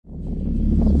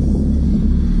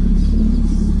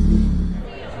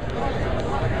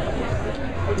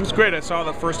was great. I saw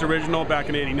the first original back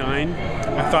in '89.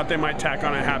 I thought they might tack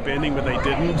on a happy ending, but they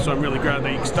didn't, so I'm really glad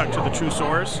they stuck to the true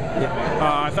source.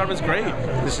 I thought it was great.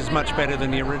 This is much better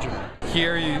than the original.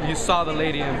 Here you saw the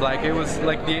Lady in Black. It was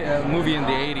like the movie in the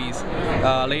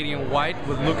 80s, Lady in White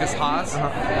with Lucas Haas.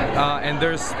 And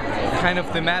there's kind of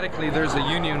thematically, there's a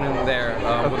union in there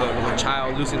with a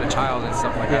child, losing a child and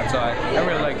stuff like that. So I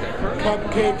really liked it.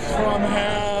 Cupcakes from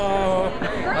Hell.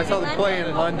 I saw the play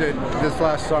in London this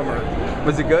last summer.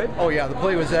 Was it good? Oh yeah, the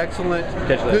play was excellent.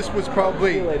 This was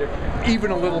probably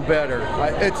even a little better.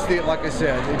 It's the, like I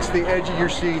said, it's the edge of your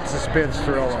seat suspense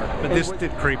thriller. But this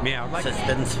did creep me out.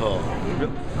 Suspenseful.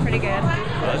 Pretty good.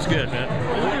 That was good, man.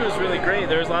 The movie was really great.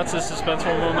 There was lots of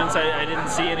suspenseful moments. I didn't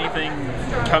see anything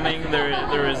coming.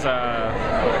 There was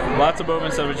lots of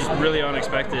moments that were just really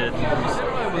unexpected.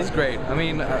 It was great. I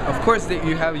mean, of course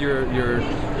you have your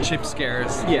cheap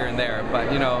scares here and there,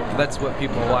 but you know that's what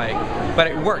people like. But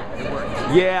it worked. It worked.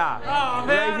 Yeah. Oh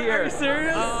man, right here. Are you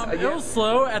serious? It was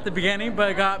slow at the beginning, but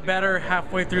it got better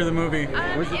halfway through the movie.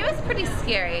 It was pretty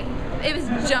scary. It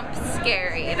was jump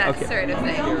scary, that sort of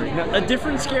thing. A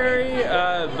different scary,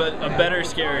 but a better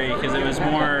scary, because it was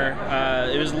more,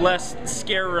 it was less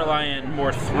scare reliant,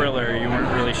 more thriller. You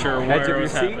weren't really sure where it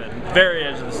was happening. Very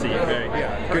edge of the seat. Very.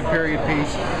 Yeah, good period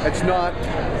piece. It's not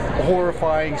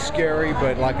horrifying, scary,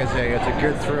 but like I say, it's a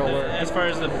good thriller. As far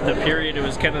as the period, it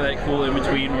was kind of that cool in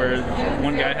between where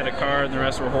one guy had a car and the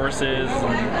rest were horses.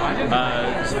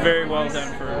 And, it's very well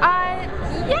done for.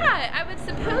 Yeah, I would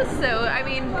suppose so. I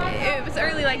mean, it was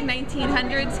early like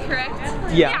 1900s, correct?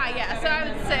 Yeah. So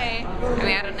I would say, I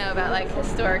mean, I don't know about like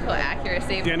historical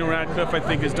accuracy. Daniel Radcliffe, I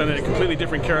think, has done a completely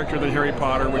different character than Harry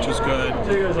Potter, which is good.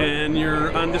 And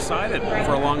you're undecided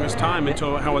for the longest time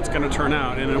until how it's going to turn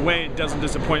out. And in a way, it doesn't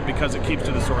disappoint because it keeps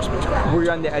to the source material. Were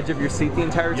you on the edge of your seat the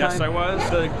entire time? Yes, I was.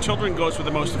 The children goes for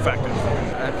the most effective.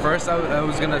 At first, I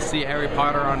was gonna see Harry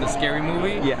Potter on the scary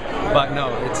movie. Yeah. But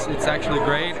no, it's actually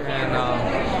great, and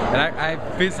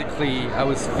I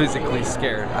was physically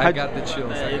scared. I got the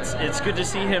chills. It's good to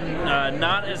see him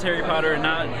not as Harry Potter,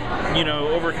 not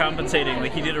overcompensating.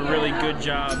 Like he did a really good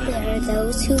job. There are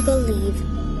those who believe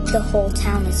the whole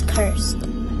town is cursed,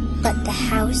 but the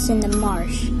house in the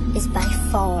marsh is by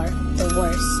far the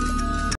worst.